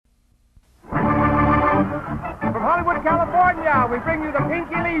California, we bring you the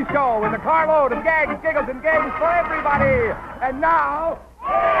Pinky Lee Show with a carload of gags, giggles, and games for everybody. And now...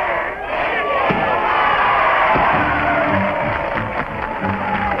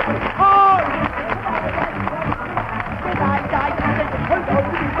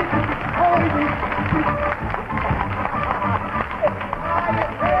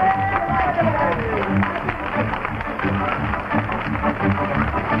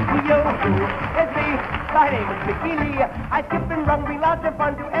 My name is Bikini. I skip and run, we lots of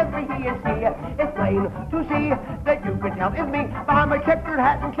fun to every he and she. It's plain to see that you can tell it's me by my checkered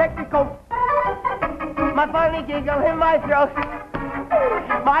hat and checkered coat, my funny giggle in my throat,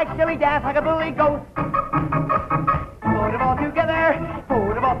 my silly dance like a bully goat. Put them all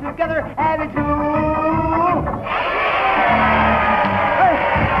together, and it's you.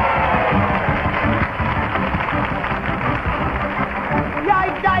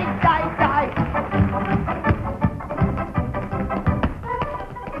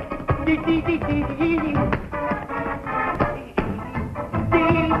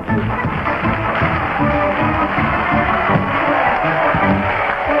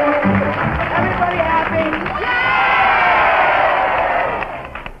 Everybody happy?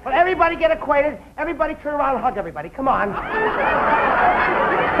 Well, everybody get acquainted. Everybody turn around and hug everybody. Come on.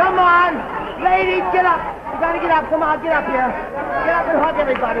 Come on. Ladies, get up. You gotta get up. Come on, get up here. Get up and hug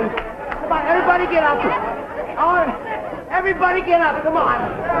everybody. Come on, everybody get up. Everybody get up. Come on.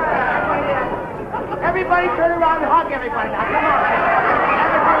 Everybody turn around and hug everybody now. Come on.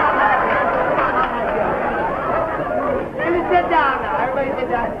 Everybody sit down now. Everybody sit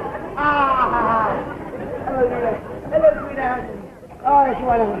down. Hello, sweetheart. Hello, sweetheart. Oh, it's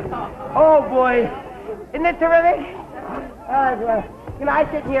wonderful. Oh, boy. Isn't it terrific? Oh, it's wonderful. Can I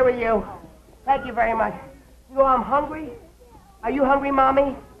sit here with you? Thank you very much. You know, I'm hungry. Are you hungry,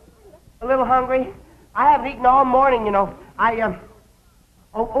 Mommy? A little hungry? I haven't eaten all morning, you know.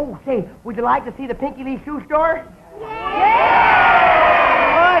 Say, would you like to see the Pinky Lee shoe store? Yeah!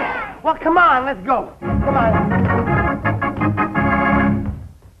 Good. Well, come on, let's go. Come on.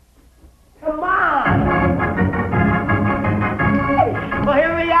 Come on. Well,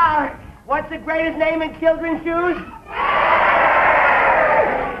 here we are. What's the greatest name in children's shoes?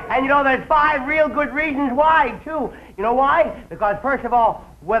 And you know, there's 5 real good reasons why, too. You know why? Because, first of all,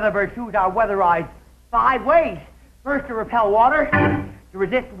 Weatherbird shoes are weatherized 5 ways. First, to repel water, to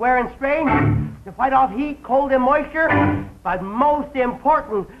resist wear and strain, to fight off heat, cold, and moisture. But most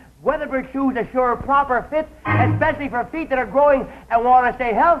important, Weatherbird shoes assure proper fit, especially for feet that are growing and want to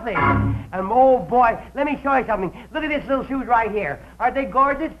stay healthy. And oh boy, let me show you something. Look at these little shoes right here. Aren't they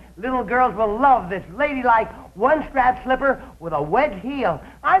gorgeous? Little girls will love this ladylike one-strap slipper with a wedge heel.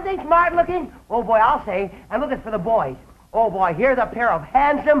 Aren't they smart looking? Oh boy, I'll say. And look, it's for the boys. Oh boy, here's a pair of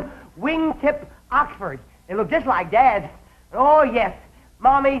handsome wingtip Oxfords. They look just like Dad's. Oh yes,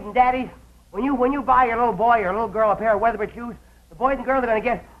 Mommies and Daddies, when you buy your little boy or little girl a pair of Weatherbird shoes, the boys and girls are going to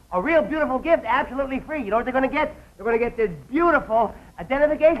get a real beautiful gift, absolutely free. You know what they're going to get? They're going to get this beautiful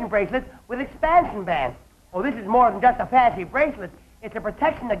identification bracelet with expansion band. Oh, this is more than just a fancy bracelet. It's a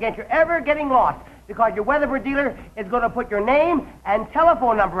protection against you ever getting lost, because your Weatherbird dealer is going to put your name and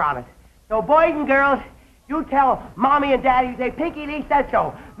telephone number on it. So boys and girls, you tell Mommy and Daddy, you say, Pinky Lee said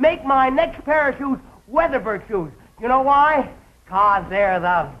so. Make my next pair of shoes Weatherbird shoes. You know why? 'Cause they're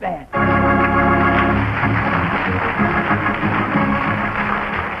the best.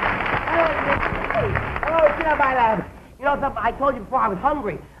 Oh, sit up, my lad. You know something? I told you before I was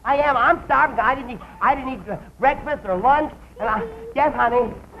hungry. I am. I'm starving. I didn't eat breakfast or lunch. And yes,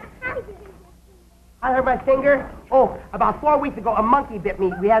 honey. I hurt my finger. Oh, about 4 weeks ago, a monkey bit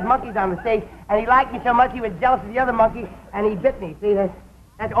me. We had monkeys on the stage, and he liked me so much he was jealous of the other monkey, and he bit me. See, that's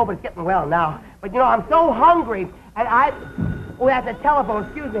but it's getting well now. But you know, I'm so hungry, and oh, that's a telephone.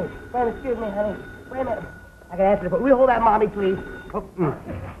 Excuse me. Excuse me, honey. Wait a minute. I can answer the phone. Will you hold that, Mommy, please? Oh,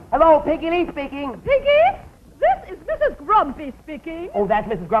 Hello, Pinky Lee speaking. Pinky, this is Mrs. Grumpy speaking. Oh, that's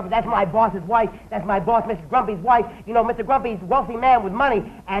Mrs. Grumpy. That's my boss's wife. That's my boss, Mrs. Grumpy's wife. You know, Mr. Grumpy's a wealthy man with money,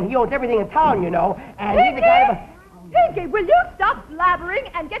 and he owns everything in town, you know. And Pinky! He's the kind of a... Pinky, will you stop blabbering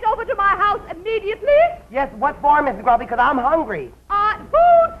and get over to my house immediately? Yes, what for, Mrs. Grumpy? Because I'm hungry.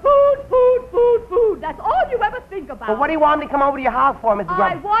 Food. That's all you ever think about. Well, what do you want me to come over to your house for, Mrs.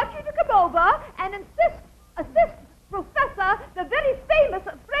 Grumpy? I want you to come over and assist Professor, the very famous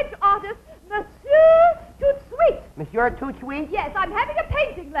French artist, Monsieur Tout-Sweet. Monsieur Tout-Sweet? Yes, I'm having a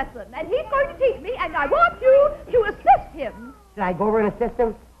painting lesson, and he's going to teach me, and I want you to assist him. Did I go over and assist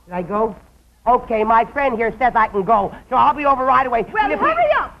him? Did I go? Okay, my friend here says I can go, so I'll be over right away. Well,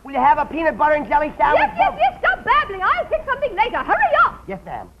 hurry up. Will you have a peanut butter and jelly sandwich? Yes, stop babbling. I'll pick something later. Hurry up. Yes,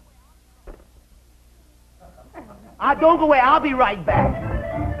 ma'am. Don't go away. I'll be right back.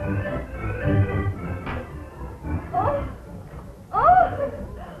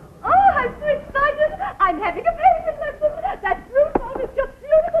 Oh, I'm so excited. I'm having a baby lesson. That fruit bowl is just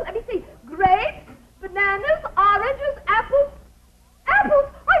beautiful. Let me see. Grapes, bananas, oranges, apples. Apples?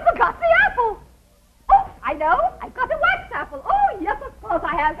 I forgot the apple. Oh, I know. I've got a wax apple. Oh, yes, of course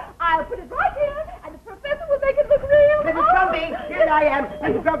I have. I'll put it right here, and the professor will make it look real. Mrs. Grumpy, here I am.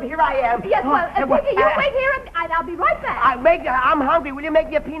 Mrs. Grumpy, here I am. Yes, well, Pinky, you wait here, and I'll be right back. I'm hungry. Will you make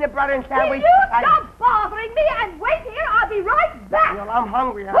me a peanut butter and sandwich? Will you stop bothering me and wait here? I'll be right back. Well, I'm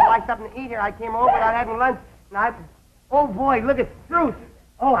hungry. I'd like something to eat here. I came over without having lunch, and oh, boy, look at fruit.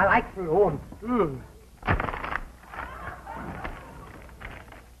 Oh, I like fruit. Oh,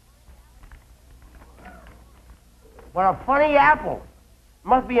 What a funny apple.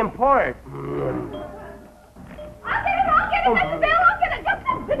 Must be imported. I'll get it, Mr. Bill. I'll get it. Just a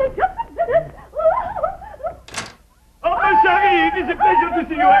minute. Oh, my Shaggy, it is a pleasure to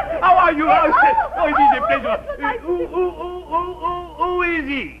see you. How are you? Oh, it is a pleasure. Who is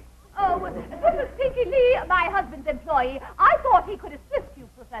he? Oh, this is Pinky Lee, my husband's employee. I thought he could assist you,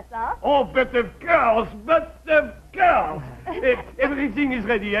 Professor. Oh, but of course. Everything is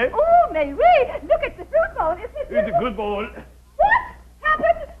ready, eh? Oh, Mary, look at the fruit bowl. Isn't it It's a good bowl. What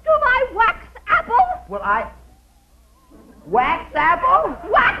happened to my wax apple? Well, wax apple?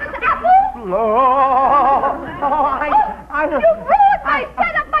 Wax apple? I You ruined my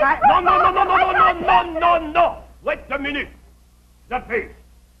setup, my fruit bowl. No. Wait a minute. That face.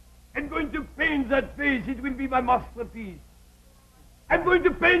 I'm going to paint that face. It will be my masterpiece. I'm going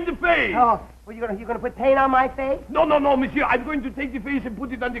to paint the face. Oh, well, you're gonna put paint on my face? No, monsieur. I'm going to take the face and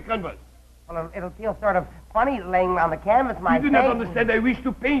put it on the canvas. Well, it'll feel sort of funny laying on the canvas, my face. You do not understand. I wish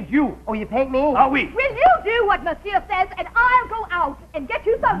to paint you. Oh, you paint me? Ah, oui. Will you do what Monsieur says, and I'll go out and get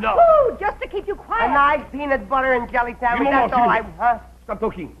you some food just to keep you quiet? A nice peanut butter and jelly sandwich. That's all Huh? Stop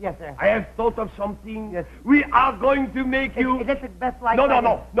talking. Yes, sir. I have thought of something. Yes. We are going to make you... Is it the best like... No.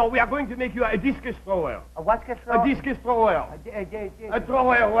 We are going to make you a discus thrower. A what thrower? A discus thrower. A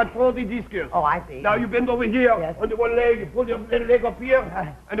thrower who throw the discus. Oh, I see. Now you bend over here Yes. on the one leg, you pull your little leg up here,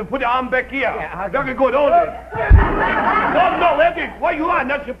 and you put your arm back here. Yeah, okay. Very good, hold it. No, let it. Why you are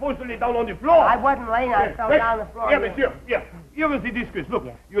not supposed to lay down on the floor? I wasn't laying. I fell down the floor. Yeah, monsieur. Yeah. Here is the discus. Look,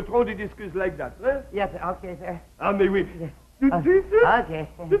 Yes. you throw the discus like that. Huh? Yes, sir. Okay, sir. May we... Okay.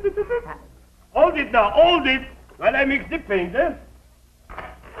 Hold it now, hold it, while I mix the paint, eh?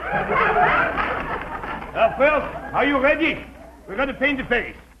 Now first, are you ready? We're going to paint the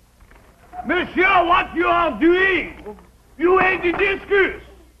face. Monsieur, what you are doing? You ate the discus.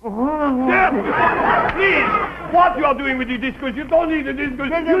 Please, what you are doing with the discus? You don't need the discus.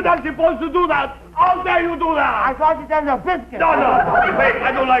 You're not supposed to do that. How dare you do that? I thought you said a biscuit. No. Wait,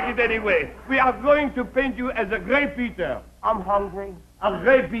 I don't like it anyway. We are going to paint you as a grape eater. I'm hungry. A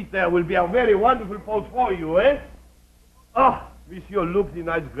grape eater will be a very wonderful pose for you, eh? Oh, monsieur, look the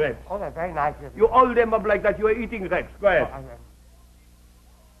nice grapes. Oh, they're very nice. You hold them up like that. You are eating grapes. Go ahead.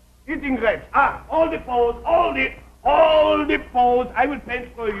 Eating grapes. All the pose. I will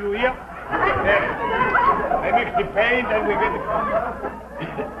paint for you here. I mix the paint and we get the...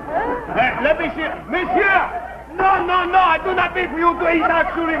 let me see. Monsieur! No, I do not mean for you to eat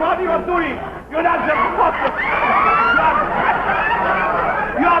actually. What are you doing? You're not supposed to...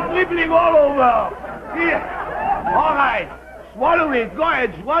 You are dribbling all over. Here. All right. Swallow it. Go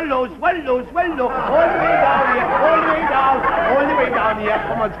ahead. Swallow. All the way down here. All the way down here.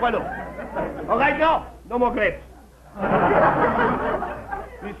 Come on, swallow. All right, now. No more grapes.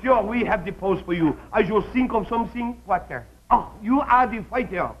 Monsieur, we have the pose for you. I shall think of something. What, sir? Oh, you are the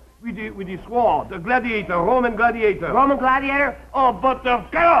fighter with the sword, the gladiator, Roman gladiator. Roman gladiator? Oh, but of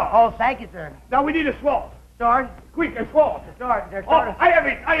course. Oh, thank you, sir. Now we need a sword. Sword? Quick, a sword. Sword. Oh, I have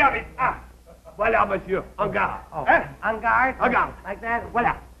it. Voilà, monsieur. En garde. Oh, Eh? en garde? En garde. Like that?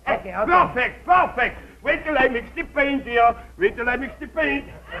 Voilà. Okay. Perfect. Wait till I mix the paint here.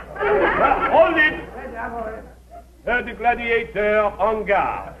 Hold it. The gladiator en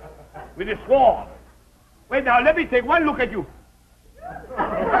garde with a sword. Wait now, let me take one look at you.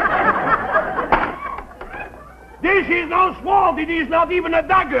 This is no sword. It is not even a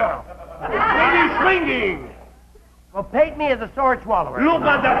dagger. It is swinging. Well, paint me as a sword swallower. Look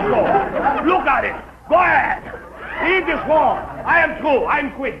at that sword. Look at it. Go ahead. Eat the sword. I am through.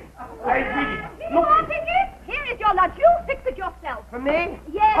 I'm quick. I'm greedy. You wanting it? Here is your lunch. You fix it yourself. For me?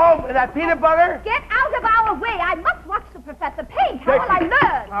 Yes. Oh, that peanut butter? Get out of our way. I must watch the professor paint. How will I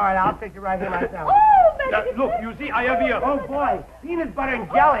learn? All right, I'll fix it right here myself. Oh, Now, look, you see, I have here. Oh, boy. Peanut butter and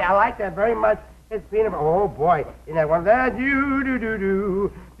jelly. I like that very much. It's peanut butter. Oh, boy. Isn't that one?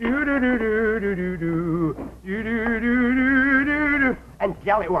 Do-do-do-do. Do-do-do-do-do-do-do. Do-do-do.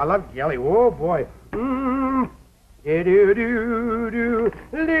 jelly. Oh, I love jelly. Oh, boy. Mmm. Do-do-do-do.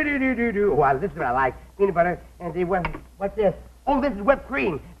 Do-do-do-do-do. Well, this is what I like. Peanut butter and the what's this? Oh, this is whipped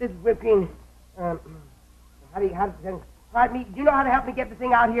cream. This is whipped cream. Pardon me, do you know how to help me get the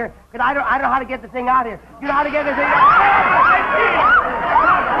thing out here? Because I don't know how to get the thing out here. You know how to get the thing out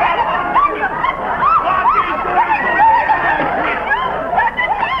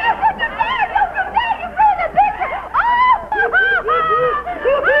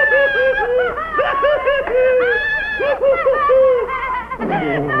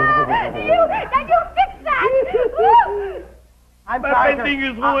Can you fix that? I'm My sorry, painting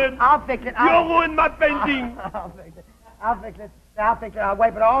sir. is ruined. I'll fix it. You ruined my painting. I'll fix it. I'll fix it. I'll fix it. I'll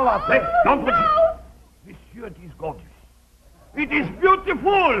wipe it all off. Hey, don't touch it. This shirt is gorgeous. It is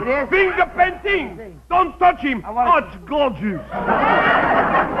beautiful. It is? Finger painting. Don't touch him. wanna- Oh, it's gorgeous.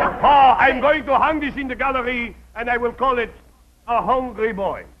 Oh, I'm going to hang this in the gallery, and I will call it A Hungry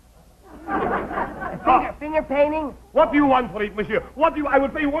Boy. Finger painting? What do you want for it, monsieur? What do you... I will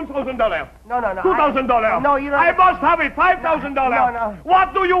pay you $1,000. No. $2,000. No, you don't... I must have it. $5,000. No.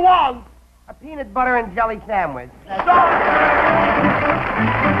 What do you want? A peanut butter and jelly sandwich.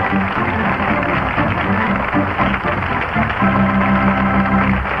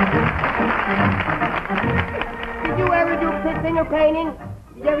 Did you ever do finger painting?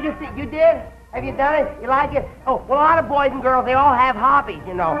 Did you ever just... You did? Have you done it? You like it? Oh, well, a lot of boys and girls, they all have hobbies,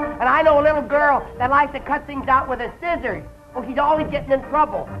 you know. And I know a little girl that likes to cut things out with her scissors. Oh, she's always getting in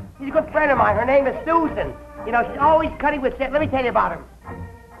trouble. She's a good friend of mine. Her name is Susan. You know, she's always cutting with scissors. Let me tell you about her.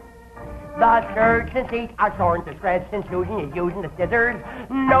 The shirts and seats are torn to shreds since Susan is using the scissors.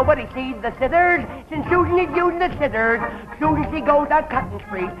 Nobody sees the scissors since Susan is using the scissors. Susan, she goes out cutting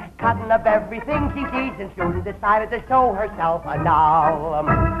spree, cutting up everything she sees, and Susan decided to show herself a doll.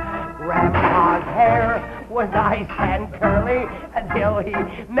 Grandpa's hair was nice and curly until he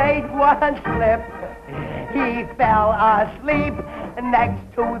made one slip. He fell asleep next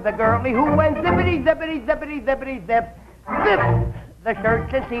to the girlie who went zippity, zippity, zippity, zippity, zip, zip. The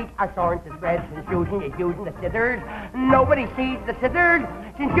shirts and seats are torn to shreds since Susan is using the scissors. Nobody sees the scissors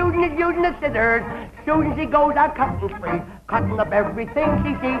since Susan is using the scissors. Susan, she goes out cutting spree, cutting up everything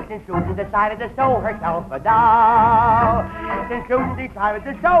she sees since Susan decided to show herself a doll. Since Susan decided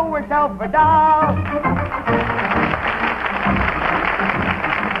to show herself a doll.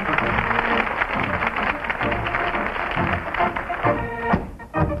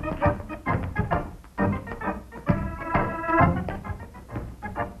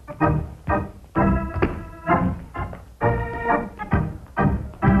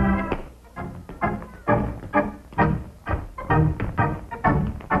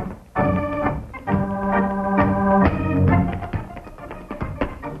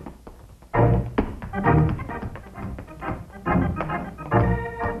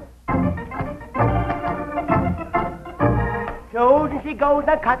 Goes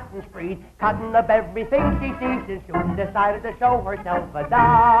a cutting spree, cutting up everything she sees. Then Susan decided to show herself a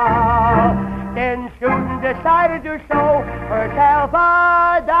doll. Then Susan decided to show herself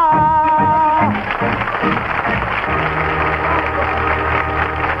a doll.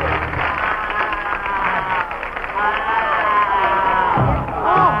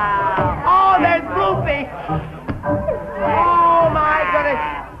 Oh, there's Bloopy. Oh, my goodness.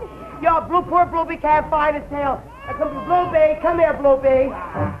 Poor Bloopy can't find his tail. Bloopy, come here, Bloopy.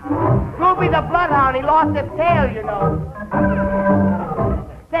 Bloopy the bloodhound, he lost his tail, you know.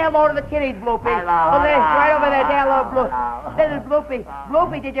 Say hello to the kitties, Bloopy. Hello. Oh, there, right over there, say hello, Bloopy. This is Bloopy.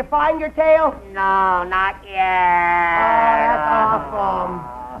 Bloopy, did you find your tail? No, not Oh, yet. that's awesome.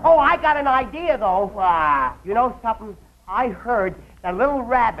 Oh, I got an idea, though. What? You know something? I heard that little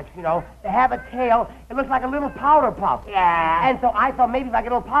rabbits, you know, they have a tail. It looks like a little powder puff. Yeah. And so I thought maybe if I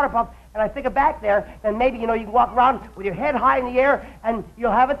get a little powder puff and I stick it back there, then maybe, you know, you can walk around with your head high in the air and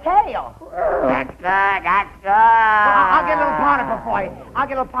you'll have a tail. That's good, that's good. Well, I'll get a little powder puff for you. I'll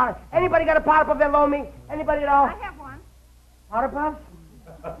get a little powder. Anybody got a powder puff below me? Anybody at all? I have one. Powder puffs?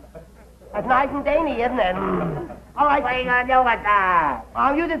 That's nice and dainty, isn't it? All right. What are you going to do with that?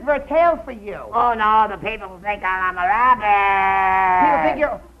 I'll use it for a tail for you. Oh, no, the people will think I'm a rabbit. People think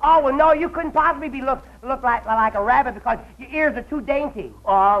you're... Oh, well, no, you couldn't possibly look like a rabbit because your ears are too dainty.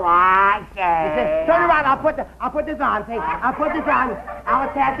 Oh, I see. Turn around. I'll put this on. See, I'll put this on. I'll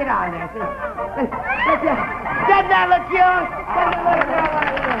attach it on there. See? Doesn't that look cute?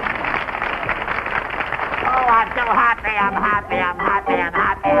 Oh, I'm so happy, I'm happy, I'm happy, I'm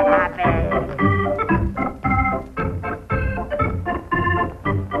happy, I'm happy.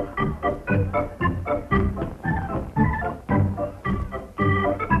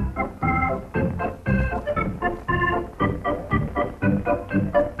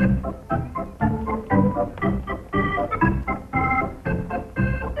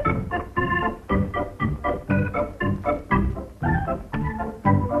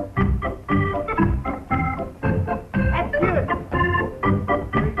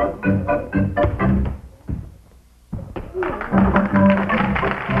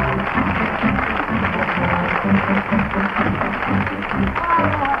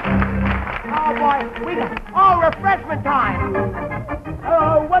 boy. Refreshment time.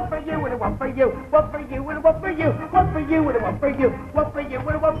 Oh, what for you and what for you? What for you and what for you? What for you and what for you? What for you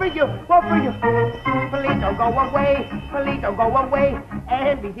and what for you? What for you? Please don't go away. Please don't go away.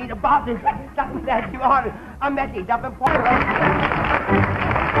 NBC the boss is something that you are a message up in Portland.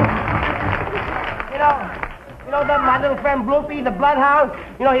 You know that my little friend Bloopy, the bloodhound?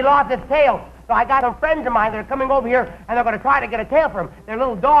 You know, he lost his tail. So I got some friends of mine that are coming over here, and they're going to try to get a tail for him. They're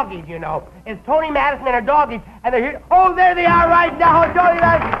little doggies, you know. It's Tony Madison and her doggies, and they're here. Oh, there they are right now, Tony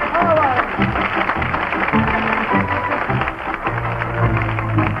Madison.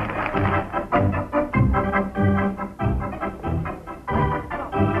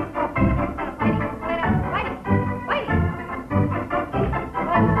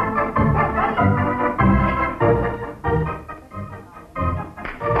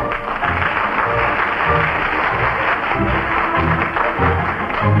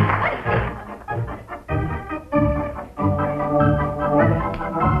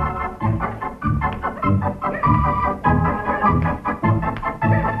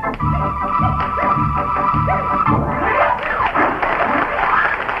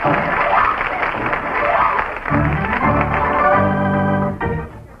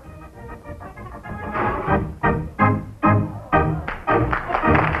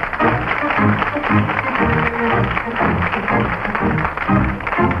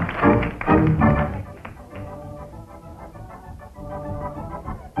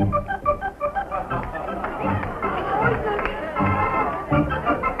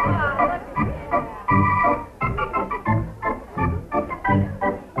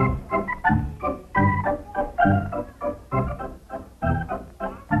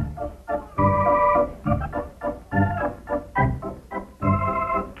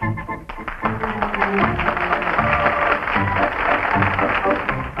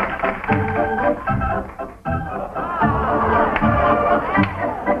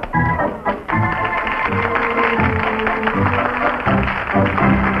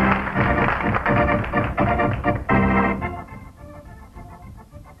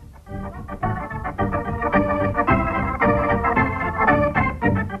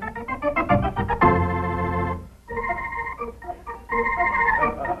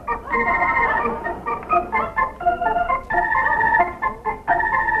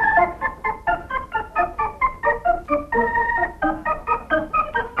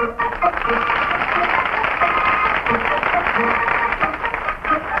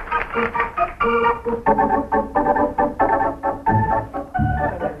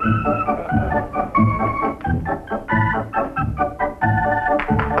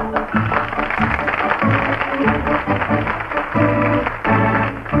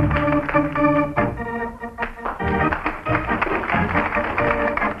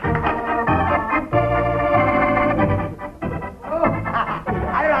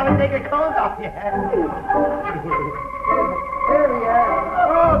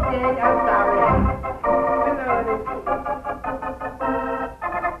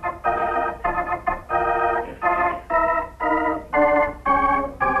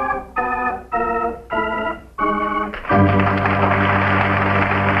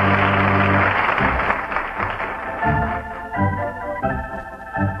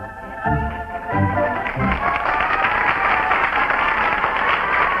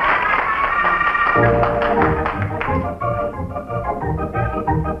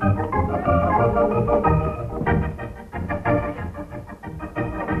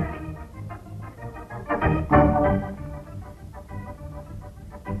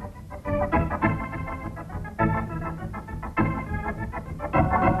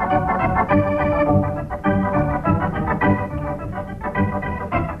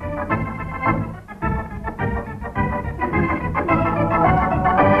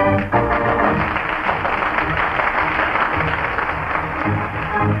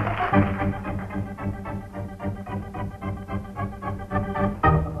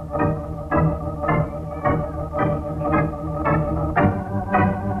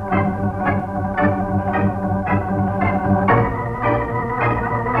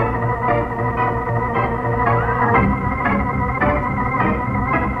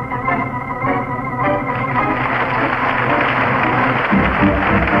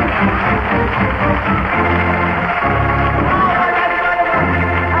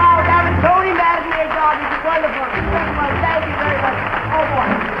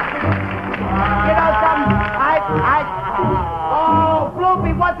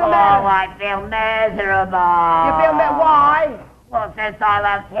 this I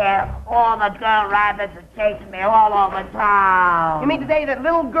left here. All the girl rabbits are chasing me all over town. You mean to say that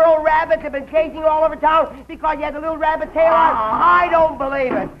little girl rabbits have been chasing you all over town because you had the little rabbit tail on? I don't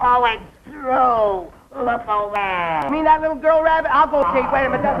believe it. Oh, it's true. Look over there. You mean that little girl rabbit? I'll go see. Wait a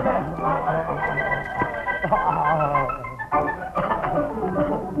minute. Just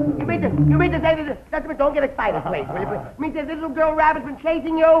a minute. You mean to say that... Just a minute. Don't get excited, please. Will you please? You mean to say this little girl rabbit's been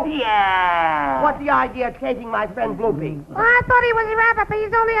chasing you? Yeah. What's the idea of chasing my friend Bloopy? Well, I thought he was a rabbit, but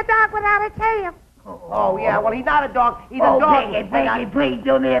he's only a dog without a tail. Oh, yeah. Well, he's not a dog. He's a dog. Piggy, please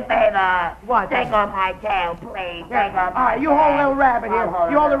do me a favor. What? Take off my tail, please. Take off All right, you hold the little rabbit here.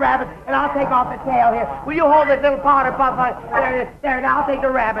 You hold the rabbit, and I'll take off the tail here. Will you hold this little powder puff on? There, and I'll take the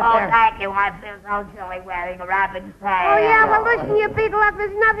rabbit Oh, there. thank you. I feel so silly wearing a rabbit's tail. Oh, yeah, well, listen, you people,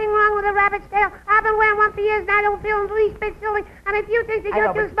 there's nothing wrong with a rabbit's tail. I've been wearing one for years, and I don't feel in the least bit silly. And if you think that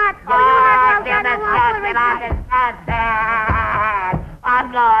you're too smart, Oh, you're disgusting. I'm disgusted.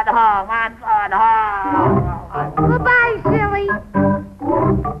 I'm going home. I'm going home. Goodbye, silly.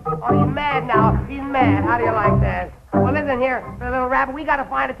 Oh, he's mad now. He's mad. How do you like that? Well, listen here, the little rabbit. We got to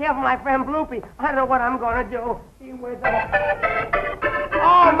find a tail for my friend Bloopy. I don't know what I'm going to do. He was,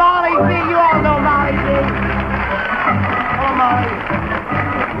 Oh, Molly Z. You all know Molly Z. Oh, Molly.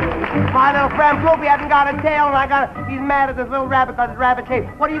 My little friend Bloopy hasn't got a tail, and he's mad at this little rabbit because it's rabbit shaped.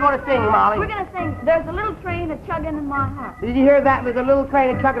 What are you going to sing, Molly? We're going to sing, There's a Little Train A-Chugging in My Heart. Did you hear that? There's a little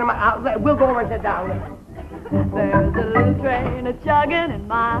train chugging in my... We'll go over and sit down. There's a little train a-chugging in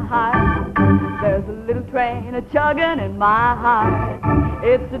my heart. There's a little train a-chugging in my heart.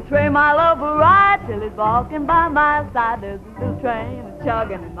 It's the train my love will ride till he's walking by my side. There's a little train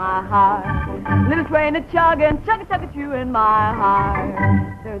a-chugging in my heart. Little train a-chugging, chugga-chugga-choo in my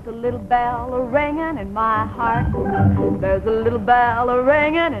heart. There's a little bell a-ringing in my heart. There's a little bell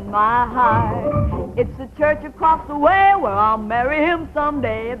a-ringing in my heart. It's the church across the way where I'll marry him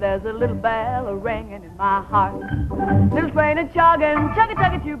someday. There's a little bell a-ringing in my heart. Little train a-chugging,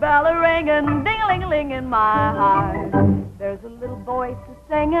 chugga-chugga-choo bell a-ringing, ding-a-ling-a-ling in my heart. There's a little voice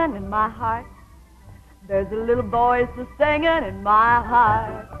a-singing in my heart. There's a little voice a-singing in my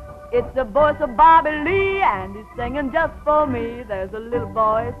heart. It's the voice of Bobby Lee, and he's singing just for me. There's a little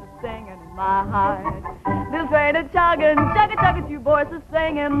voice a-singing in my heart. Little train a-chugging, chugga-chugga-choo voice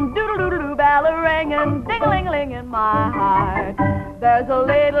a-singing, doodle-doodle-doo bell a-ringing, ding-a-ling-a-ling in my heart. There's a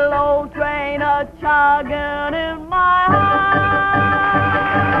little old train a-chugging in my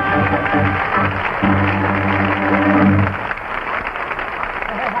heart.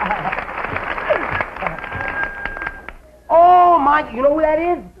 Oh, my, you know who that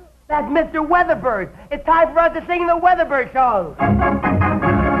is? That's Mr. Weatherbird. It's time for us to sing the Weatherbird show.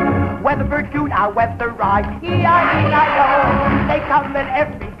 Weatherbird shoot, our weatherize. E-I-E-I-O. They come in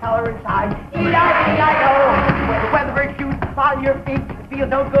every color and size. E-I-E-I-O. When the Weatherbird shoots on your feet, it feels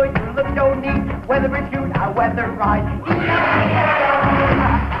so good, you look so neat. Weatherbird shoot, our weatherize. E-I-E-I-O.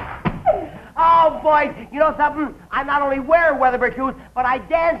 Oh, boys, you know something? I not only wear Weatherbird shoes, but I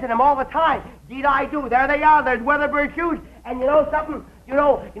dance in them all the time. Indeed, I do. There they are. There's Weatherbird shoes. And you know something? You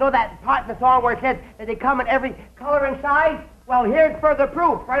know that part in the song where it says that they come in every color and size? Well, here's further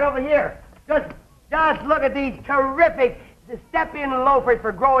proof, right over here. Just look at these terrific step-in loafers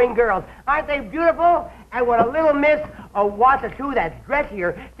for growing girls. Aren't they beautiful? And when a little miss wants a shoe that's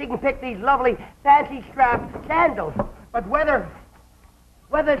dressier, she can pick these lovely fancy strap sandals. But whether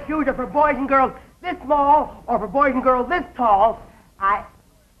shoes are for boys and girls this small or for boys and girls this tall,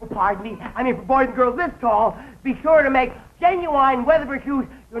 for boys and girls this tall, be sure to make genuine Weatherbird shoes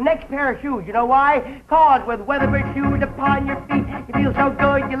your next pair of shoes. You know why? Cause with Weatherbird shoes upon your feet, you feel so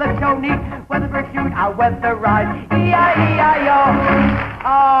good, you look so neat. Weatherbird shoes are weatherized. E-I-E-I-O.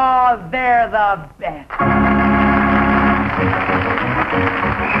 Oh, they're the best.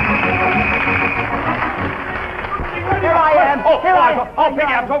 Here I am. Piggy,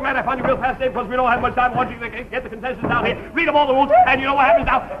 I'm so glad I found you real fast, Dave, because we don't have much time. I want you to get the contestants down here, read them all the rules, and you know what happens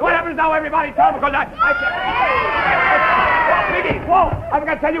now? What happens now, everybody? Tell them, because Piggy, whoa! I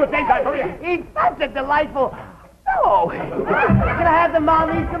forgot to tell you it's daytime. Hurry up. He's such a delightful fellow. Can I have the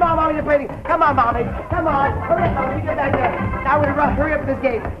mommies? Come on, mommies, they're waiting. Come on, mommies. Come on. Hurry up, mommies. Get back there. Now we're going to hurry up with this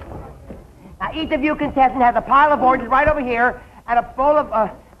game. Now, each of you contestants has a pile of oranges right over here, and a bowl of,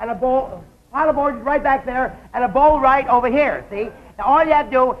 pile of oranges right back there, and a bowl right over here, see? Now, all you have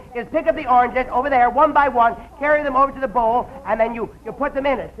to do is pick up the oranges over there, one by one, carry them over to the bowl, and then you put them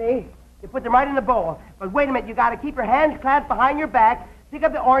in it, see? You put them right in the bowl. But wait a minute, you got to keep your hands clasped behind your back, pick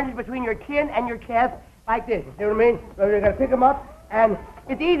up the oranges between your chin and your chest, like this. You see what I mean? So you're going to pick them up, and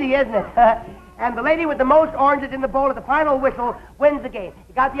it's easy, isn't it? And the lady with the most oranges in the bowl at the final whistle wins the game.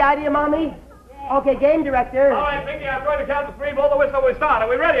 You got the idea, Mommy? Yeah. Okay, game director. All right, Mickey, I'm going to count to 3. Blow the whistle, we start. Are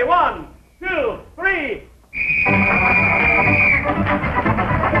we ready? 1, 2, 3.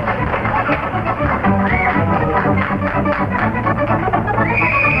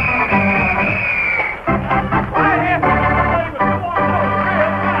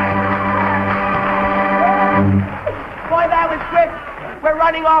 Boy, that was quick. We're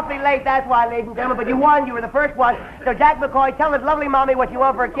running awfully late, that's why, ladies and gentlemen. But you won. You were the first one. So, Jack McCoy, tell his lovely mommy what you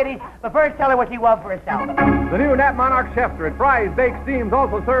want for her kitty. But first, tell her what you want for herself. The new Nat Monarch Chefster. It fries, bakes, steams,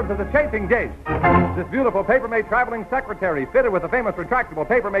 also serves as a chafing dish. This beautiful paper-made traveling secretary, fitted with the famous retractable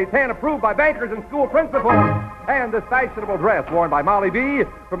paper-made pen, approved by bankers and school principals. And this fashionable dress worn by Molly B.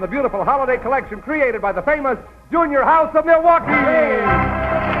 from the beautiful holiday collection created by the famous Junior House of Milwaukee.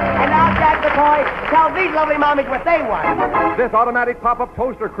 And now, Jack McCoy, tell these lovely mommies what they want. This automatic pop-up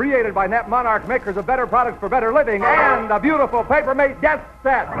toaster created by Nat Monarch, makers of better products for better living, and a beautiful paper-made desk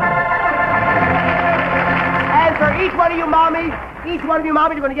set. And for each one of you mommies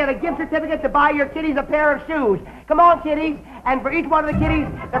are going to get a gift certificate to buy your kitties a pair of shoes. Come on, kitties. And for each one of the kitties,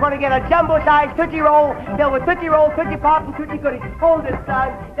 they're going to get a jumbo-sized Tootsie Roll filled with Tootsie Rolls, Tootsie Pops, and Tootsie Goodies. Hold this,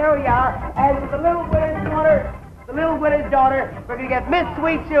 son. There we are. And with the little winner's daughter, we're going to get Miss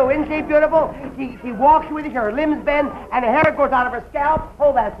Sweet Sue. Isn't she beautiful? She walks with us, her limbs bend, and her hair grows out of her scalp.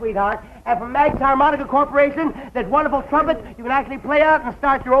 Hold that, sweetheart. And from Mag's Harmonica Corporation, this wonderful trumpet you can actually play out and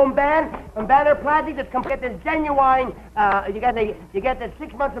start your own band. From Banner Plastics, it's come get this genuine, you get this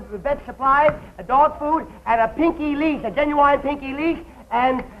 6 months of vet supplies, a dog food, and a pinky leash, a genuine pinky leash.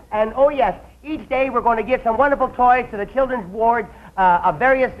 And oh yes, each day we're going to give some wonderful toys to the children's ward of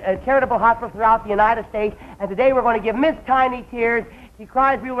various charitable hospitals throughout the United States. And today we're going to give Miss Tiny Tears. She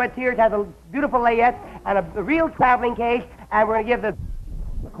cries real red tears, has a beautiful layette and a real traveling case. And we're going to give the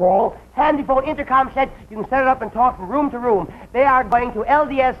handy phone intercom set. You can set it up and talk from room to room. They are going to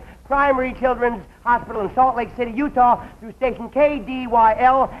LDS Primary Children's Hospital in Salt Lake City, Utah, through station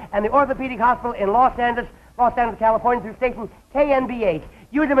KDYL, and the Orthopedic Hospital in Los Angeles, California, through station KNBH.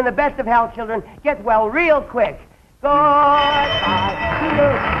 Use them in the best of health, children. Get well real quick. Goodbye.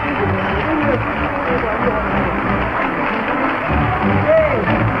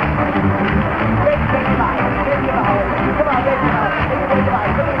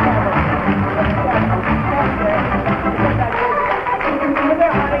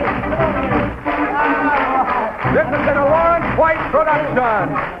 This has been a Lawrence White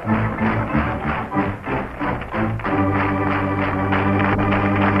production.